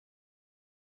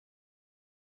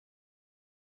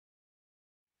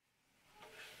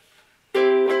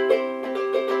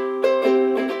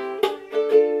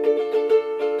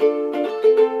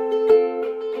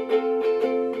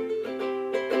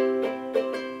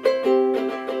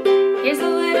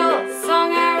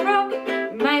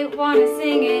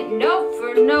it note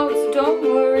for notes, don't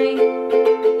worry.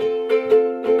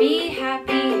 Be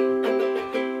happy.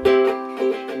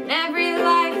 In every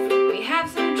life we have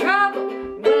some trouble.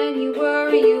 When you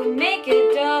worry, you make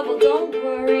it double, don't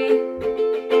worry.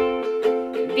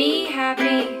 Be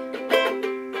happy.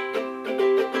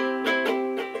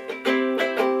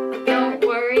 Don't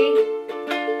worry.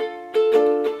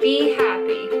 Be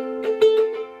happy.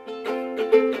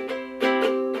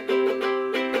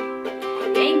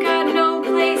 Ain't got no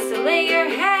place to lay your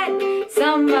head.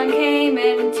 Someone came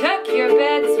and took your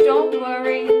bed, so don't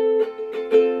worry.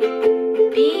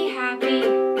 Be happy.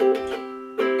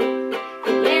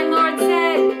 The landlord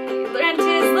said your rent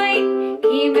is late.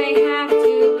 He may have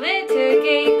to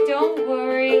litigate, don't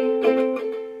worry.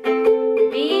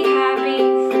 Be happy.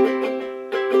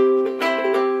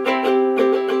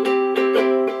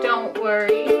 Don't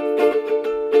worry.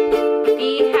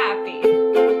 Be happy.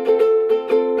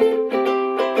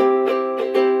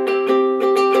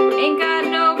 Ain't got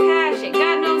no cash, ain't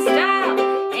got no style,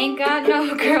 ain't got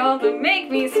no girl to make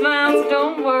me smile, so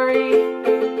don't worry.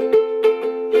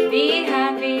 Be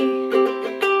happy.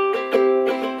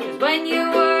 'Cause when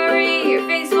you worry, your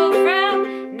face will frown,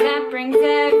 and that brings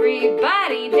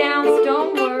everybody down, so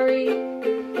don't worry.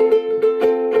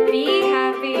 Be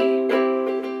happy.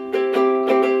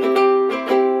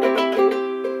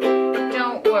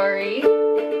 Don't worry.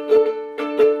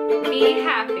 Be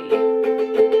happy.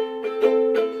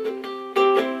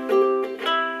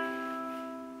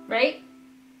 Right?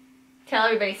 Tell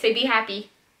everybody, say be happy.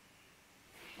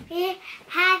 Be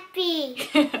happy.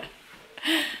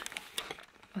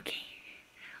 Okay,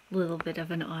 a little bit of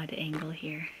an odd angle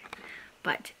here,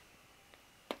 but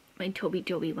my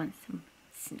Toby wants some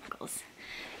snuggles.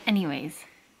 Anyways,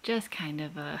 just kind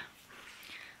of a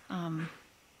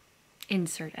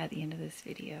insert at the end of this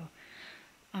video.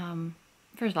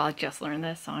 First of all, I just learned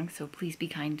this song, so please be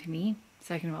kind to me.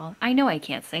 Second of all, I know I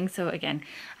can't sing, so again,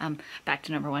 back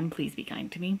to number one, please be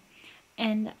kind to me.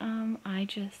 And I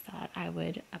just thought I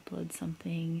would upload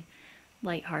something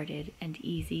lighthearted and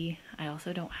easy. I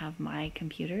also don't have my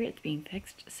computer, it's being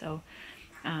fixed, so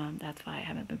that's why I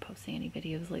haven't been posting any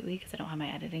videos lately, because I don't have my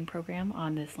editing program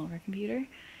on this loaner computer.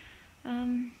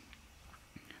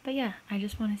 But yeah, I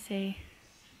just want to say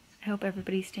I hope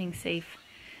everybody's staying safe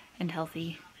and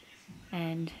healthy,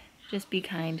 and just be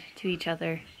kind to each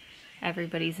other.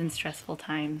 Everybody's in stressful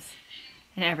times,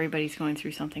 and everybody's going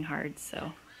through something hard,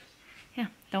 so yeah,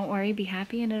 don't worry, be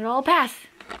happy, and it'll all pass.